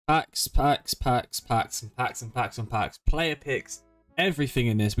Packs, packs, packs, packs, and packs, and packs, and packs. Player picks, everything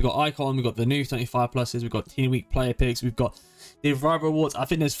in this. We got Icon, we got the new 25 pluses, we've got Team Week player picks, we've got the Rival Awards. I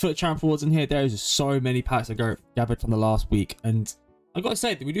think there's Foot Champ Awards in here. There is so many packs that go gathered from the last week. And I gotta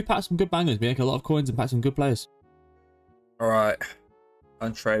say, we do pack some good bangers. We make a lot of coins and pack some good players. Alright.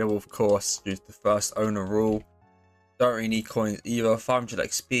 Untradeable, of course, due to the first owner rule. Don't really need coins either. 500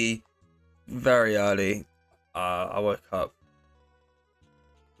 XP. Very early. I woke up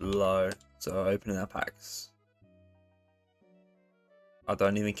low, so opening our packs. I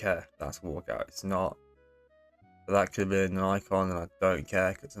don't even care. That's a walkout. It's not. But that could have been an Icon, and I don't care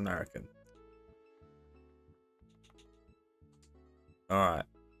because it's American. Alright.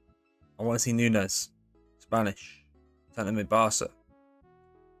 I want to see Nunes. Spanish. Santa Mid Barca.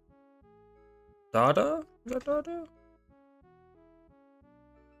 Dada? Is that Dada?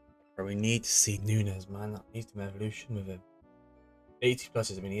 Bro, we need to see Nunes, man. That needs to be evolution with him. 80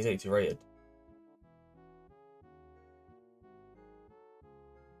 pluses, I mean, he's 80 rated.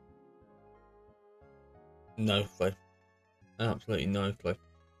 No clue. Absolutely no clue. Is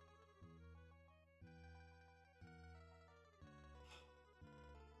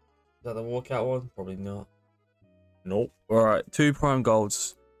that the walkout one? Probably not. Nope. Alright, 2 prime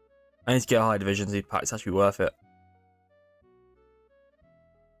golds. I need to get a high division. These packs actually worth it.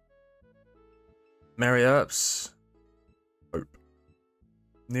 Mary Earps. Hope.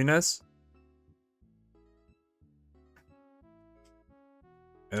 Nunes.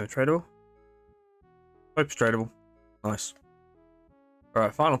 Tradable. Hope's tradable. Nice.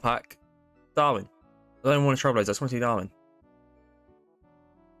 Alright, final pack. Darwin. I don't even want to Trailblazer, I just want to see Darwin.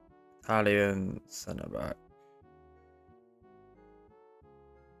 Italian centre back.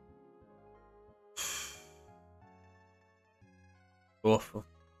 Awful.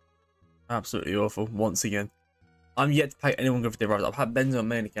 Absolutely awful. Once again. I'm yet to pack anyone good for the rivals. I've had Benzo on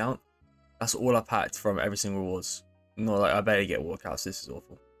main account. That's all I packed from every single rewards. Not like I barely get walkouts. This is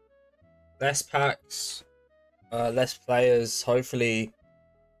awful. Less packs. Less players. Hopefully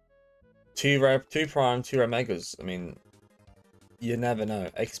 2 rare, 2 prime, 2 rare megas. I mean, you never know.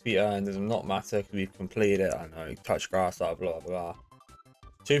 XP earned does not matter because we've completed it. I know. Touch grass, blah, blah, blah.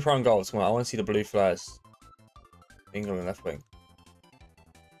 2 prime goals. Come on, I want to see the blue flares. England left wing.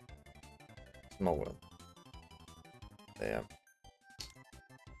 Small one. Damn.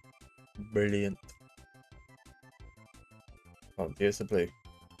 Brilliant. Oh, here's the blue.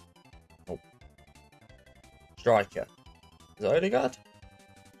 Oh. Striker. Is that Odegaard?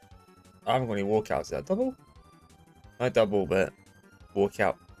 I haven't got any walkouts. Is that double? No double, but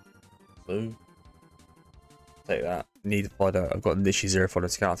walkout. Blue. Take that. Need a fodder. I've got literally 0 fodder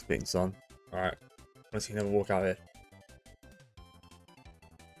scouts being on. Alright. Let's see another walkout here.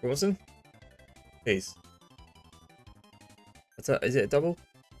 Robertson? Please. Is it a double?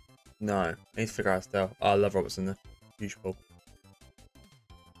 No. I need to figure out still. Oh, I love Robertson though. Huge pull.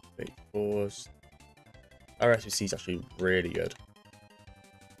 Big fours. Our SBC is actually really good.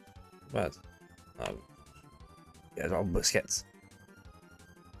 Bad. Yeah, it's all Busquets.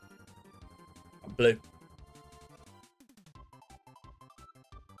 Blue.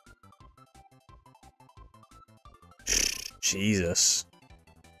 Jesus.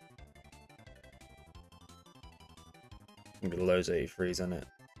 Gonna be loads of 83s, isn't it?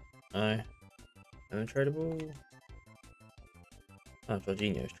 No. Untradeable. Oh,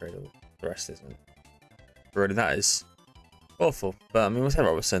 Jorginho's tradable. The rest isn't. Really, that is awful. But I mean, what's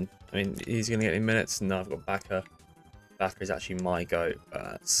Robertson? I mean, he's gonna get any minutes. No, I've got Backer. Backer is actually my goat,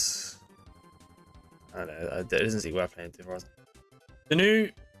 but I don't know. It doesn't seem worth playing to us. The new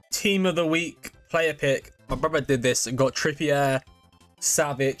team of the week player pick. My brother did this and got Trippier,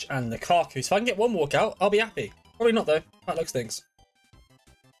 Savic, and Lukaku. So if I can get one walkout, I'll be happy. Probably not though. That looks things.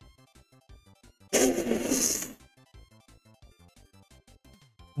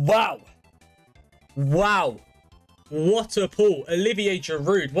 Wow. Wow. What a pull. Olivier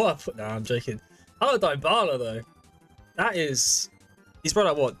Giroud. What a pull. No, I'm joking. Hello, Dybala though. That is... He's brought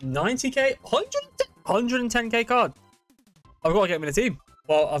out what? 90k? 110k card. I've got to get him in a team.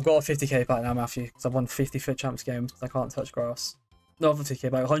 Well, I've got a 50k pack now, Matthew, because I've won 50 Foot Champs games because I can't touch grass. Not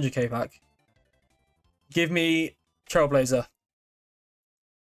 50k pack, 100k pack. Give me Trailblazer.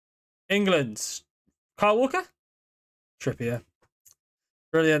 England. Kyle Walker? Trippier.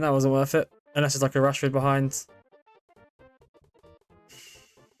 Brilliant, that wasn't worth it. Unless it's like a Rashford behind.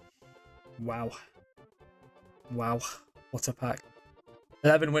 Wow. Wow. What a pack.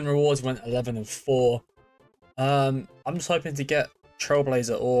 11 win rewards, went 11 and 4. I'm just hoping to get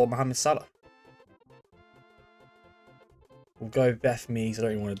Trailblazer or Mohamed Salah. We'll go Beth Mees. I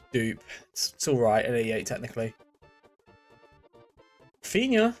don't even want to dupe. It's alright, an 88 technically.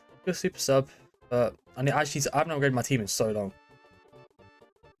 Rafinha, good super sub. But I haven't upgraded my team in so long.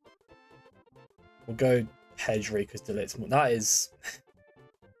 We'll go Pedri because Delit's more. That is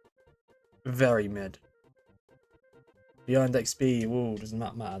very mid. Beyond XP, whoa, doesn't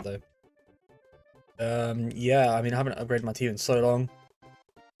that matter though. Yeah, I mean, I haven't upgraded my team in so long.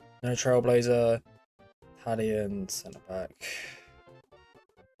 No Trailblazer, Italian, centre back.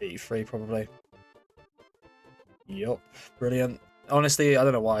 83 probably. Yup, brilliant. Honestly, I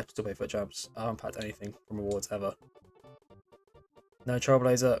don't know why I still play FUT Champs. I haven't packed anything from rewards ever. No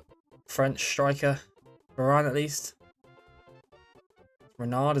Trailblazer, French striker, Varane at least.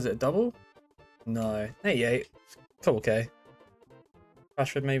 Renard, is it a double? No, 88. Cool, okay.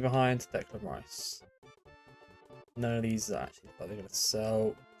 Rashford maybe behind, Declan Rice. None of these are actually they're going to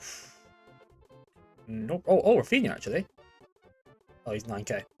sell. Nope. Oh, Rafinha actually. Oh, he's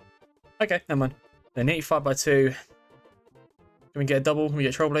 9k. Okay, never mind. Then 85 by 2. Can we get a double? Can we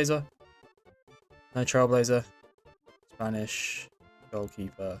get Trailblazer? No Trailblazer. Spanish.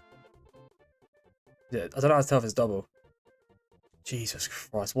 Goalkeeper. Yeah, I don't know how to tell if it's double. Jesus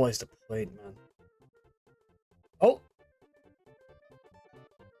Christ, what is the point, man? Oh!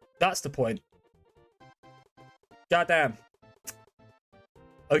 That's the point. Goddamn.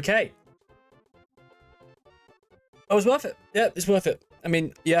 Okay. Oh, it's worth it. Yeah, it's worth it. I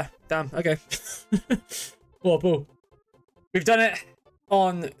mean, yeah, damn. Okay. What a ball. We've done it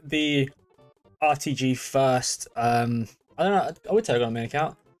on the RTG first. I don't know. I would say I got a main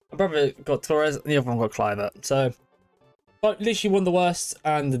account. My brother got Torres and the other one got Kluivert. So, but literally one of the worst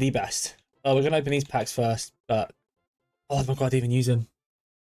and the best. We're going to open these packs first, but... Oh my god, I didn't even use him.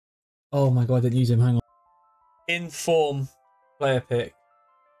 Oh my god, I didn't use him. Hang on. In form player pick.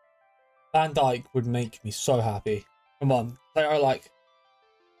 Van Dijk would make me so happy. Come on. Player I like.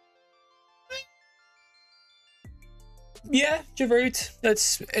 Yeah, Giroud.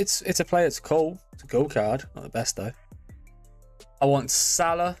 It's a player that's cool. It's a cool card. Not the best though. I want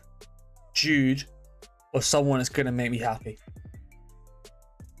Salah, Jude, or someone that's gonna make me happy.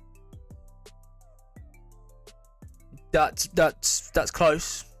 That's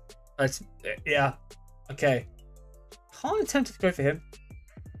close. Yeah. Okay. Kind of tempted to go for him.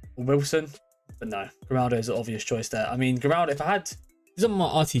 Or Wilson. But no. Grimaldo is an obvious choice there. I mean, Grimaldo, if I had... He's on my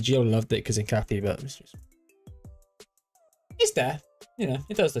RTG, I would have loved it because in Cappy, but... It's there. You know,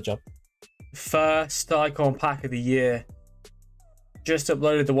 it does the job. First icon pack of the year. Just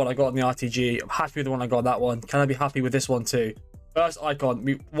uploaded the one I got on the RTG. I'm happy with the one I got on that one. Can I be happy with this one too? First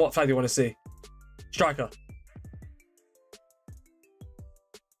icon. What flag do you want to see? Striker.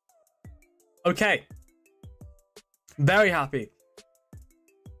 Okay. Very happy.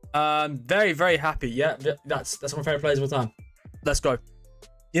 Very, very happy. Yeah, that's one of my favorite players of all time. Let's go.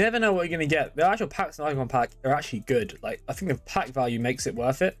 You never know what you're going to get. The actual packs and icon pack are actually good. Like, I think the pack value makes it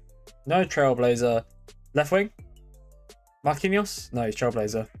worth it. No Trailblazer. Left wing? Marquinhos? No, he's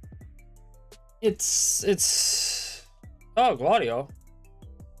Trailblazer. It's... Oh, Gladio.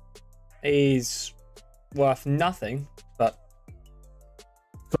 He's worth nothing, but...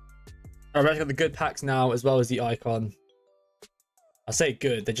 I've actually got the good packs now, as well as the icon. I say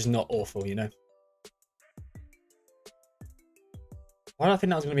good, they're just not awful, you know? Why do I think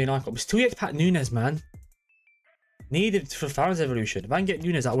that was going to be an icon? We still yet to pack Nunes, man. Needed for Farron's Evolution. If I can get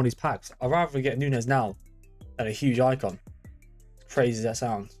Nunes out of one of these packs, I'd rather get Nunes now than a huge icon. As crazy as that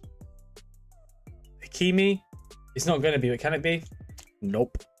sounds. Hakimi, it's not going to be, but can it be?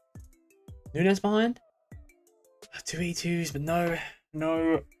 Nope. Nunes behind? 2E2s, but no.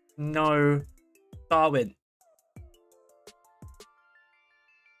 Darwin.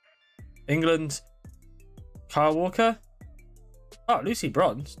 England. Kyle Walker. Oh, Lucy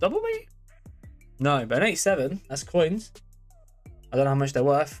Bronze. Double me? No, but an 87. That's coins. I don't know how much they're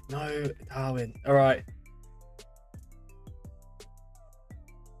worth. No, Darwin. All right.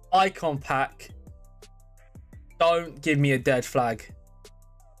 Icon pack. Don't give me a dead flag.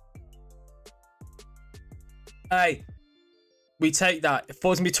 Hey. We take that. If it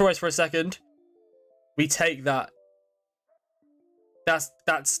was going to be Torres for a second, we take that.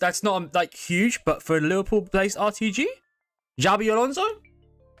 That's not like huge, but for a Liverpool-based RTG, Xabi Alonso.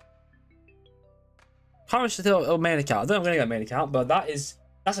 How much still main account? I don't know if I'm going to get main account, but that's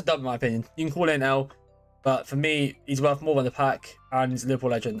a dub in my opinion. You can call it an L, but for me, he's worth more than the pack, and he's a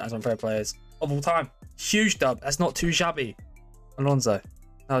Liverpool legend as one of my favorite players of all time. Huge dub. That's not too shabby. Alonso.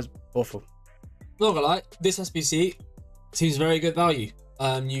 That was awful. Not gonna lie, this SBC seems very good value.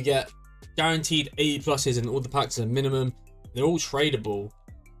 You get guaranteed 80 pluses in all the packs at a minimum. They're all tradable.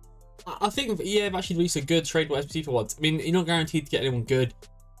 I think, yeah, I've actually released a good tradable SBC for once. I mean, you're not guaranteed to get anyone good.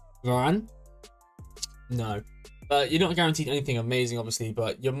 Varane? No. But you're not guaranteed anything amazing, obviously,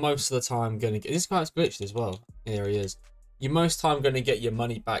 but you're most of the time going to get... This guy's glitched as well. There he is. You're most time going to get your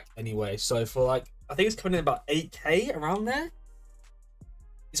money back anyway. So for like... I think it's coming in about 8k around there.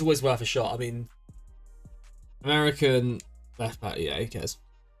 It's always worth a shot. I mean... American left back, yeah, who cares?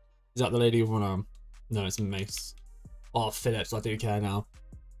 Is that the lady with one arm? No, it's Mace. Oh, Phillips, I do care now.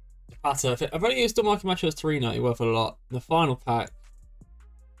 Patter. I've only used the market match as 390, worth a lot. The final pack.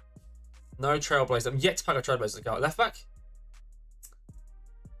 No Trailblazer. I'm yet to pack a Trailblazer account. Left back?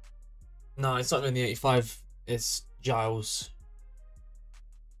 No, it's not even the 85. It's Giles.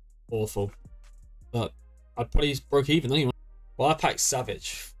 Awful. But I'd probably broke even anyway. Well, I packed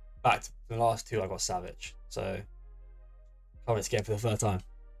Savage. Back to the last two, I got Savage. So, can't wait to get it for the third time.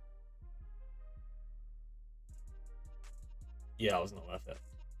 Yeah, it was not worth it.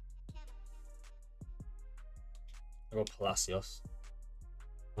 I got Palacios.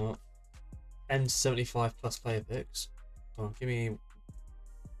 Oh. M75 plus player picks. Come on, give me...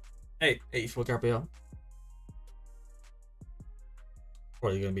 Hey, 84 Gabriel.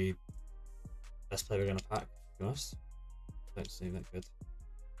 Probably going to be best player we're going to pack, to be honest. Don't seem that good.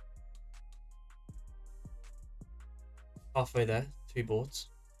 Halfway there, 2 boards.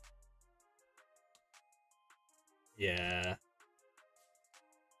 Yeah.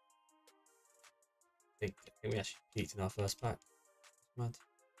 I think we actually peaked in our first pack. Mad.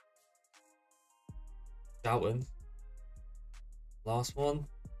 Dalton. Last one.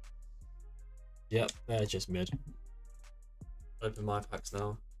 Yep, they're just mid. Open my packs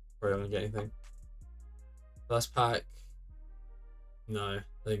now. Probably not gonna get anything. First pack. No,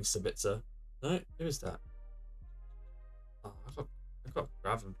 I think Sabitzer. No, who is that? Oh, I got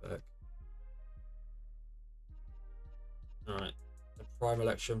Gravenberg. Alright. The Prime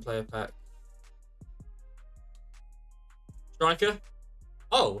Election player pack. Striker?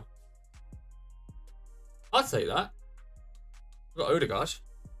 Oh! I'll take that. We've got Odegaard.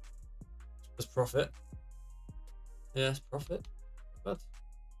 That's profit. Yeah, it's profit. Not bad.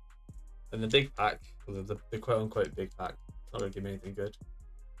 And the big pack, the quote-unquote big pack, not going to give me anything good.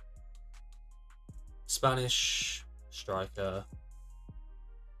 Spanish striker.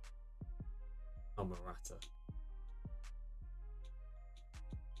 Oh, Morata.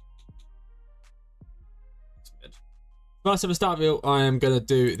 First ever start reel I am going to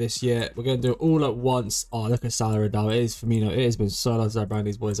do this year. We're going to do it all at once. Oh, look at Salah now. It is Firmino. It has been so long since I brought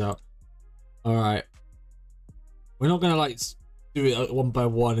these boys out. Alright. We're not going to like do it one by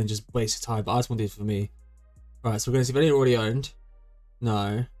one and just waste time, but I just want to do it for me. Alright, so we're going to see if any already owned.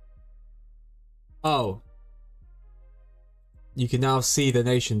 No. Oh. You can now see the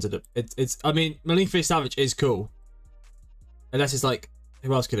nations of the... It's I mean, Malinfish Savage is cool. Unless it's like...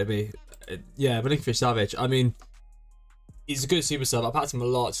 Who else could it be? Yeah, Malinfish Savage. I mean... He's a good super sub. I've packed him a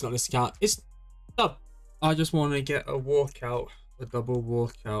lot. It's not this account. It's sub. I just want to get a walkout, a double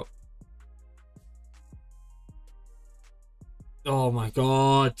walkout. Oh my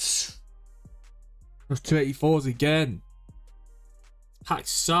god! Those 284s again.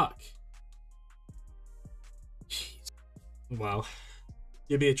 Packs suck. Jeez. Wow.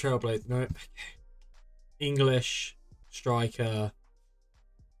 Give me a Trailblazer. No. English striker.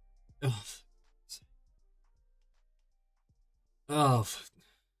 Oh. Oh,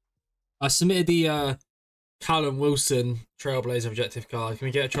 I submitted the Callum Wilson Trailblazer objective card. Can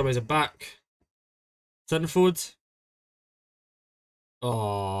we get a Trailblazer back? Centre forward.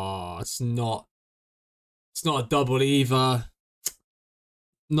 Oh, it's not a double either.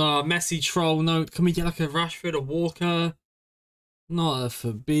 No, Messi troll. No, can we get like a Rashford, a Walker? Not a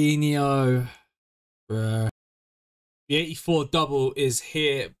Fabinho. Bruh. The 84 double is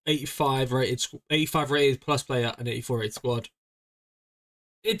here. 85 rated plus player and 84 rated squad.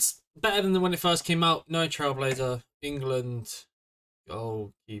 It's better than when it first came out. No Trailblazer. England.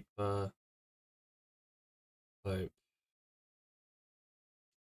 Goalkeeper. Hope.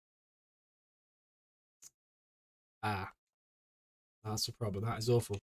 Ah. That's the problem. That is awful.